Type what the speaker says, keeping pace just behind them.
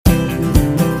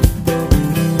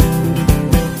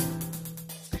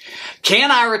Can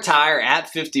I retire at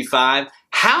 55?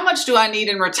 How much do I need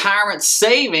in retirement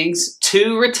savings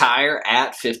to retire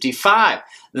at 55?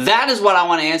 That is what I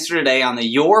want to answer today on the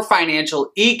Your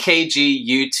Financial EKG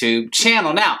YouTube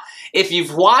channel. Now, if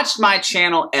you've watched my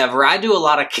channel ever, I do a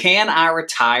lot of can I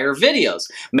retire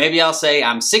videos. Maybe I'll say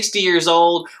I'm 60 years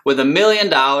old with $1 million,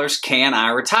 can I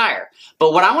retire?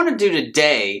 But what I want to do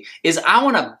today is I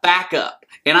want to back up.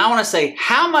 And I want to say,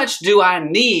 how much do I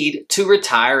need to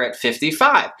retire at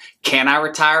 55? Can I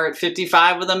retire at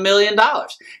 55 with $1 million?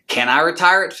 Can I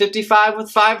retire at 55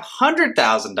 with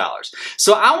 $500,000?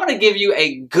 So I want to give you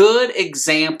a good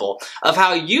example of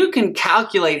how you can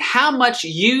calculate how much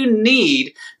you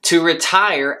need to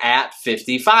retire at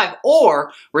 55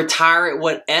 or retire at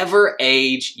whatever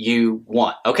age you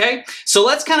want, okay? So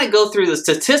let's kind of go through the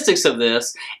statistics of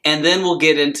this and then we'll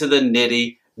get into the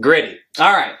nitty-gritty.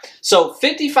 All right, so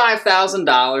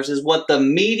 $55,000 is what the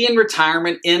median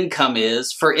retirement income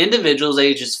is for individuals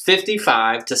ages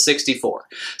 55 to 64.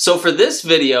 So for this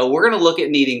video, we're going to look at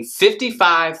needing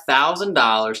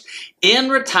 $55,000 in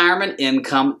retirement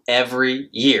income every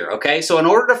year, okay? So in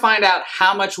order to find out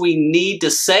how much we need to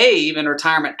save in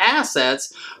retirement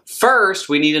assets, first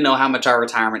we need to know how much our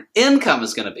retirement income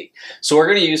is going to be. So we're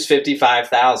going to use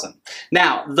 $55,000.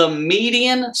 Now, the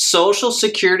median Social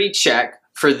Security check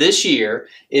for this year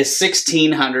is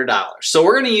 $1,600. So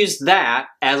we're going to use that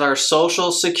as our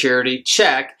Social Security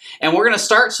check, and we're going to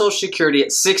start Social Security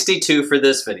at 62 for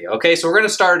this video. Okay, so we're going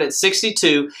to start it at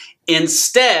 62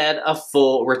 instead of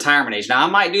full retirement age. Now, I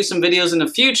might do some videos in the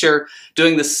future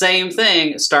doing the same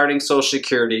thing, starting Social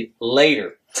Security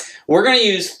later. We're going to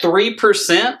use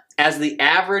 3% as the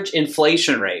average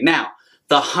inflation rate. Now,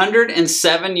 the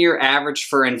 107-year average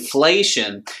for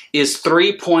inflation is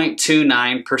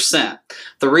 3.29%.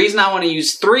 The reason I want to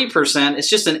use 3% is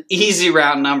just an easy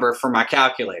round number for my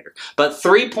calculator. But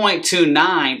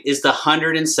 3.29 is the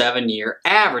 107-year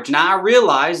average. Now I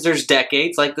realize there's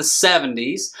decades like the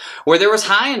 70s where there was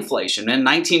high inflation. In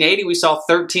 1980 we saw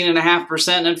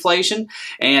 13.5% inflation,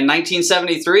 and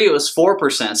 1973 it was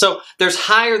 4%. So there's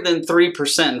higher than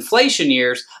 3% inflation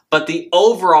years, but the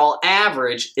overall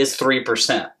average is 3%.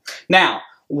 Now,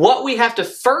 what we have to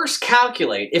first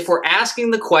calculate if we're asking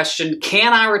the question,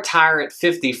 can I retire at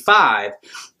 55,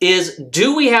 is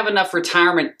do we have enough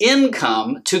retirement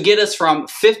income to get us from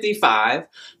 55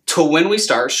 to when we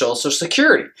start Social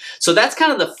Security? So that's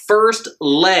kind of the first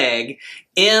leg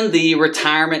in the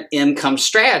retirement income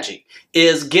strategy,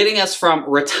 is getting us from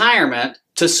retirement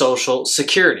to Social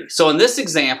Security. So in this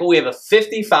example, we have a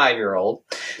 55-year-old.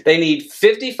 They need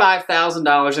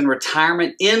 $55,000 in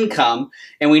retirement income,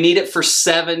 and we need it for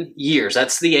 7 years.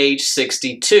 That's the age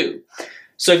 62.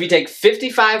 So if you take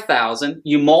 $55,000,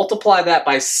 you multiply that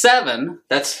by 7,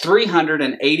 that's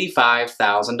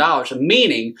 $385,000,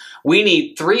 meaning we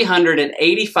need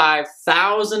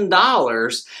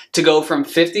 $385,000 to go from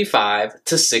 55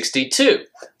 to 62.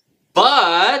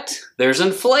 But there's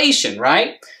inflation,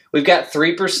 right? We've got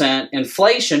 3%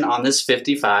 inflation on this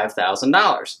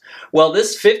 $55,000. Well,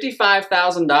 this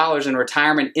 $55,000 in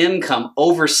retirement income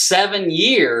over 7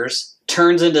 years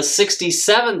turns into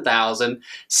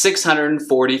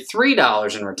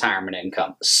 $67,643 in retirement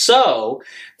income. So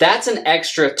that's an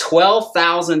extra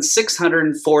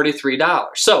 $12,643.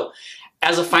 So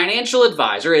as a financial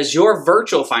advisor, as your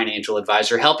virtual financial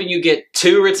advisor, helping you get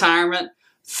to retirement,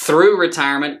 through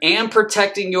retirement, and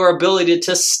protecting your ability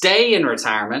to stay in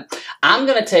retirement, I'm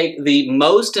going to take the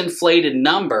most inflated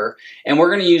number and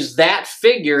we're going to use that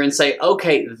figure and say,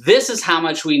 okay, this is how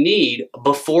much we need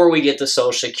before we get to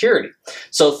Social Security.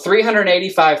 So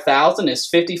 $385,000 is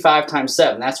 55 times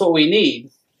 7. That's what we need.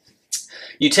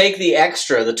 You take the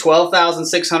extra, the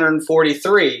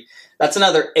 $12,643, that's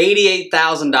another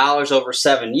 $88,000 over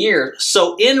 7 years.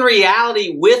 So in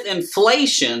reality, with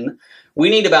inflation, we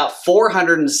need about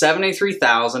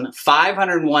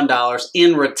 $473,501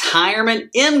 in retirement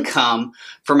income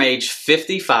from age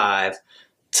 55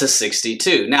 to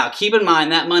 62. Now, keep in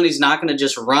mind that money's not going to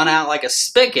just run out like a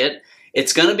spigot.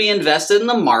 It's going to be invested in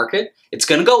the market. It's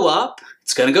going to go up.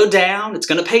 It's going to go down. It's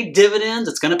going to pay dividends.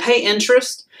 It's going to pay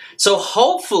interest. So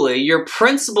hopefully your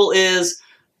principal is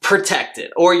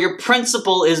protected, or your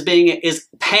principal is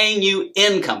paying you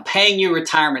income, paying you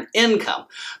retirement income.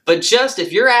 But just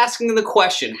if you're asking the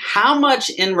question, how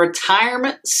much in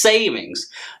retirement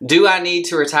savings do I need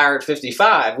to retire at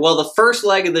 55? Well, the first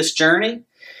leg of this journey,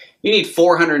 you need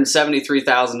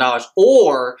 $473,000,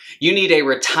 or you need a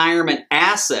retirement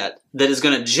asset that is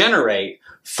going to generate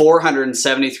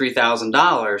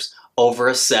 $473,000 over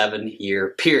a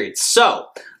 7-year period. So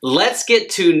let's get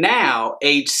to now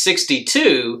age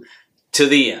 62 to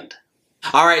the end.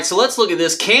 All right, so let's look at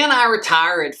this. Can I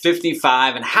retire at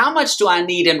 55, and how much do I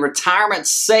need in retirement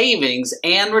savings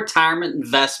and retirement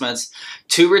investments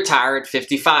to retire at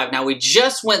 55? Now, we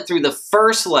just went through the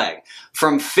first leg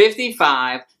from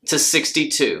 55 to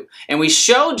 62, and we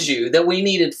showed you that we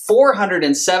needed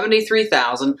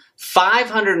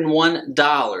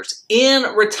 $473,501 in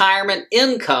retirement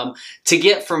income to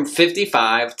get from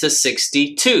 55 to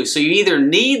 62. So you either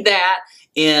need that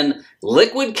in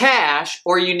liquid cash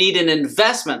or you need an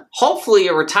investment, hopefully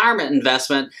a retirement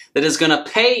investment that is going to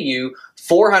pay you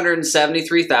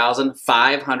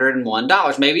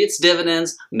 $473,501. Maybe it's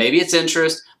dividends, maybe it's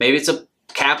interest, maybe it's a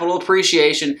capital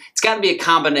appreciation. It's got to be a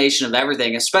combination of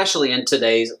everything, especially in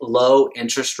today's low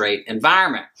interest rate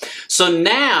environment. So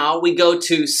now we go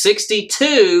to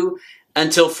 62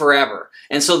 until forever.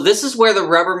 And so this is where the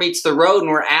rubber meets the road, and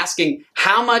we're asking,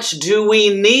 how much do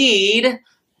we need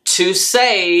to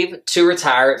save to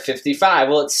retire at 55?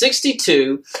 Well, at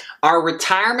 62, our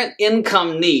retirement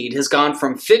income need has gone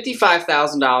from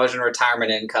 $55,000 in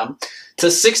retirement income to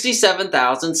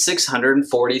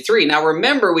 $67,643. Now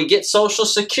remember, we get Social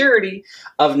Security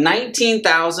of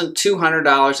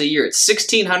 $19,200 a year. It's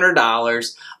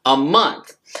 $1,600 a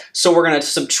month. So we're going to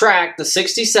subtract the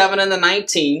 67 and the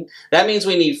 19. That means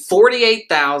we need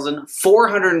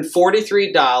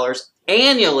 $48,443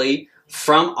 annually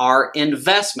from our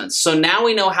investments. So now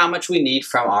we know how much we need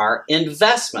from our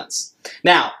investments.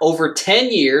 Now, over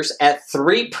 10 years at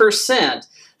 3%,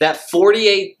 that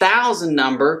 48,000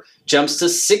 number jumps to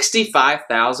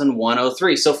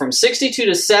 65,103. So from 62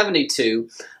 to 72,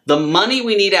 the money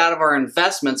we need out of our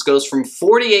investments goes from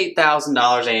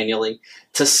 $48,000 annually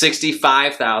to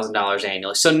 $65,000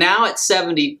 annually. So now at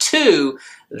 72,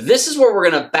 this is where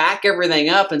we're going to back everything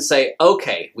up and say,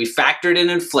 okay, we factored in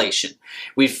inflation,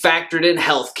 we factored in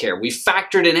healthcare, we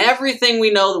factored in everything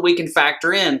we know that we can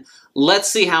factor in. Let's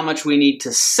see how much we need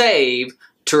to save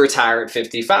to retire at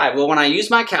 55. Well, when I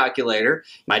use my calculator,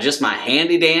 my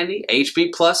handy dandy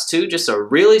HB Plus 2, just a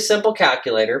really simple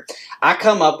calculator, I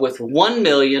come up with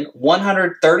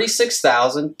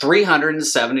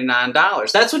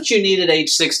 $1,136,379. That's what you need at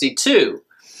age 62.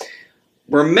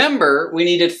 Remember, we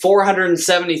needed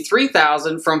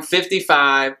 $473,000 from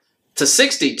 55 to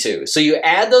 62. So you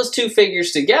add those two figures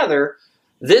together,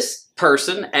 this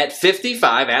person at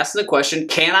 55 asking the question,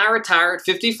 can I retire at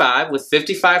 55 with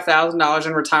 $55,000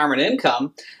 in retirement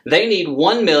income? They need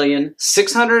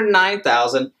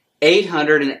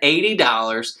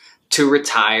 $1,609,880 to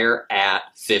retire at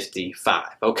 55.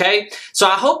 Okay? So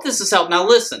I hope this has helped. Now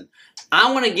listen,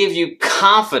 I want to give you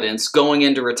confidence going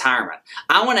into retirement.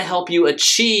 I want to help you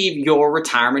achieve your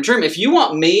retirement dream. If you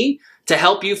want me to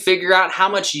help you figure out how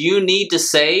much you need to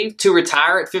save to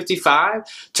retire at 55,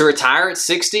 to retire at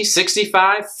 60,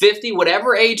 65, 50,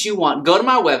 whatever age you want, go to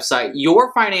my website,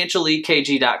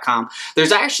 yourfinancialekg.com.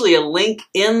 There's actually a link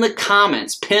in the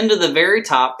comments pinned to the very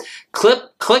top.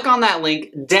 Click on that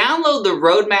link, download the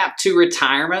roadmap to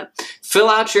retirement, fill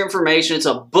out your information. It's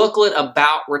a booklet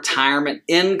about retirement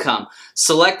income.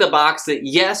 Select the box that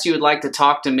yes, you would like to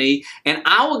talk to me, and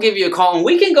I will give you a call and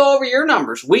we can go over your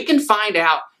numbers. We can find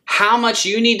out how much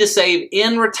you need to save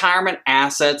in retirement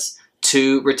assets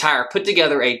to retire. Put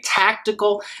together a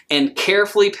tactical and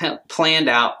carefully planned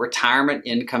out retirement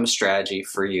income strategy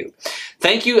for you.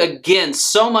 Thank you again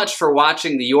so much for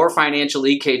watching the Your Financial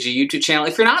EKG YouTube channel.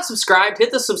 If you're not subscribed,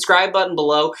 hit the subscribe button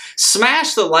below.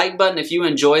 Smash the like button if you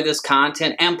enjoy this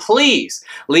content. And please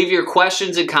leave your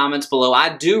questions and comments below.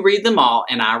 I do read them all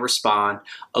and I respond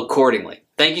accordingly.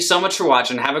 Thank you so much for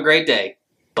watching. Have a great day.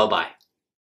 Bye-bye.